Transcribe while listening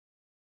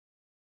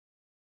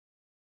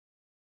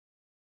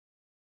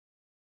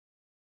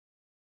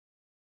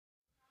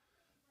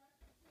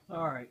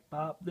Alright,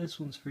 Bob,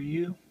 this one's for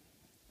you.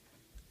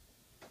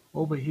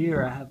 Over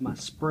here I have my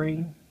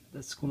spring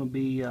that's going to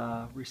be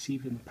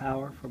receiving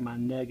power from my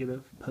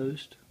negative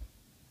post.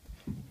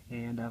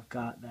 And I've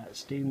got that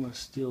stainless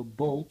steel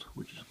bolt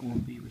which is going to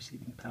be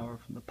receiving power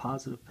from the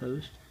positive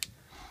post.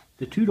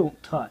 The two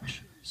don't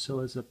touch, so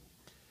as the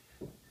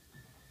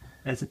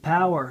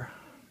power,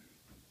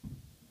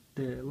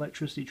 the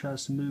electricity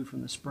tries to move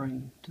from the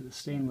spring to the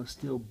stainless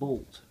steel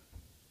bolt,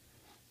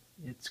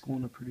 it's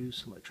going to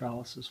produce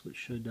electrolysis, which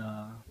should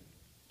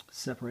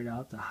separate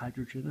out the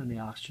hydrogen and the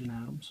oxygen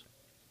atoms,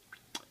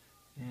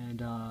 and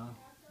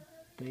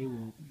they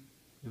will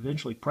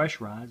eventually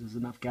pressurize as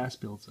enough gas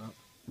builds up.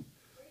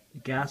 The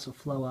gas will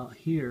flow out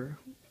here,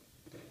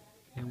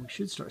 and we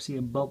should start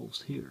seeing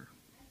bubbles here.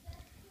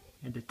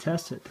 And to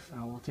test it,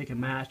 I will take a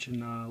match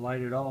and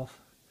light it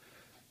off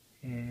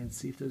and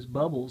see if those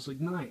bubbles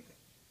ignite.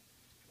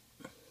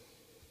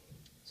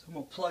 So I'm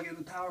going to plug in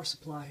the power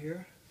supply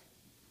here.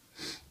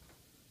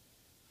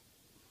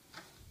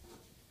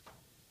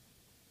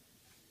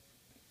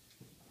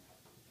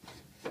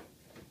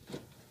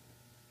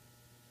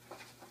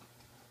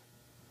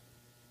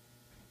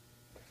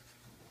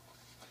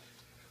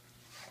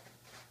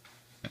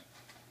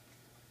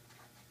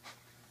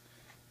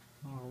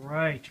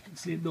 Alright, you can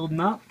see it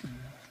building up. It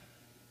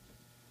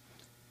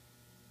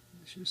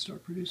should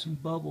start producing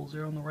bubbles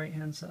there on the right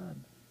hand side.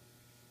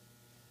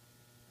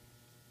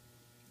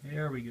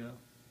 There we go.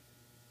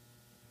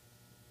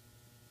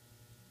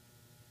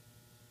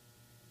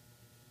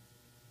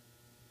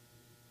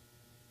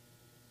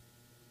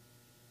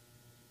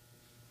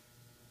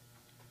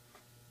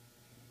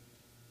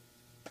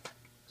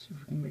 See if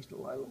we can make the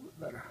light a little bit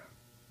better.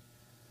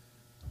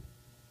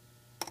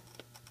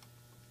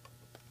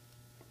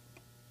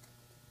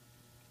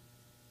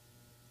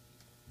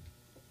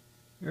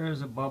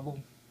 There's a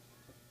bubble.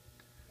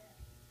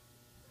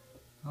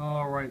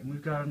 Alright,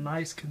 we've got a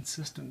nice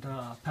consistent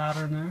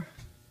pattern there.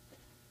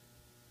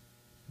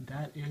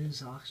 That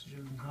is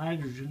oxygen and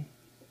hydrogen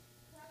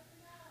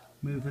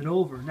moving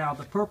over. Now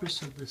the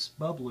purpose of this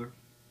bubbler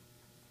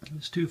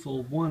is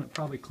twofold. One, it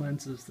probably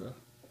cleanses the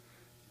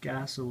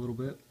gas a little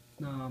bit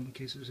in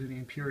case there's any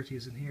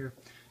impurities in here.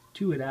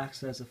 Two, it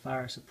acts as a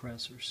fire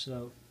suppressor.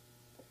 So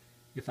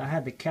if I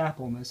had the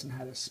cap on this and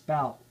had a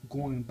spout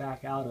going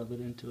back out of it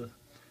into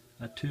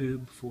a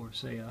tube for,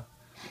 say,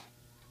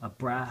 a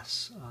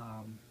brass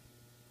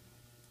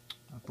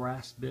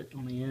bit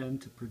on the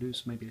end to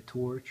produce maybe a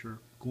torch, or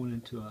going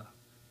into a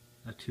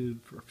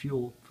tube for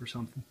fuel for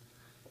something,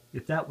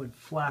 if that would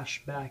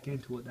flash back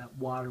into it, that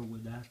water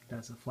would act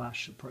as a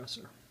flash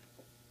suppressor.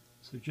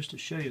 So just to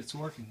show you it's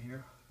working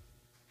here,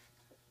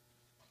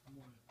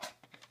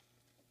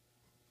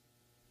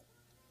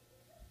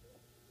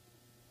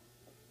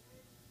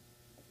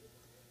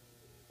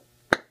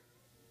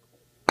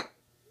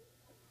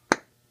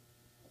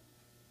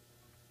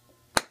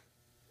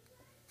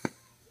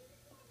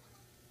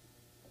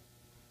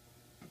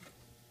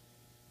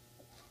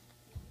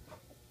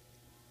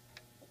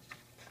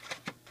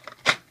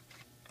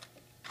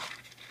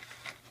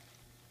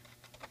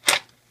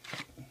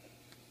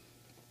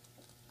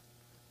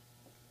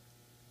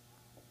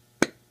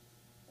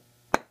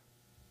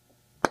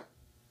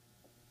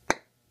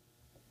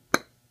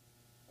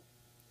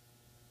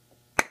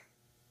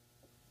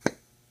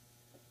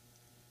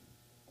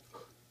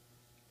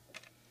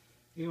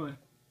 anyway,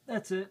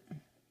 that's it.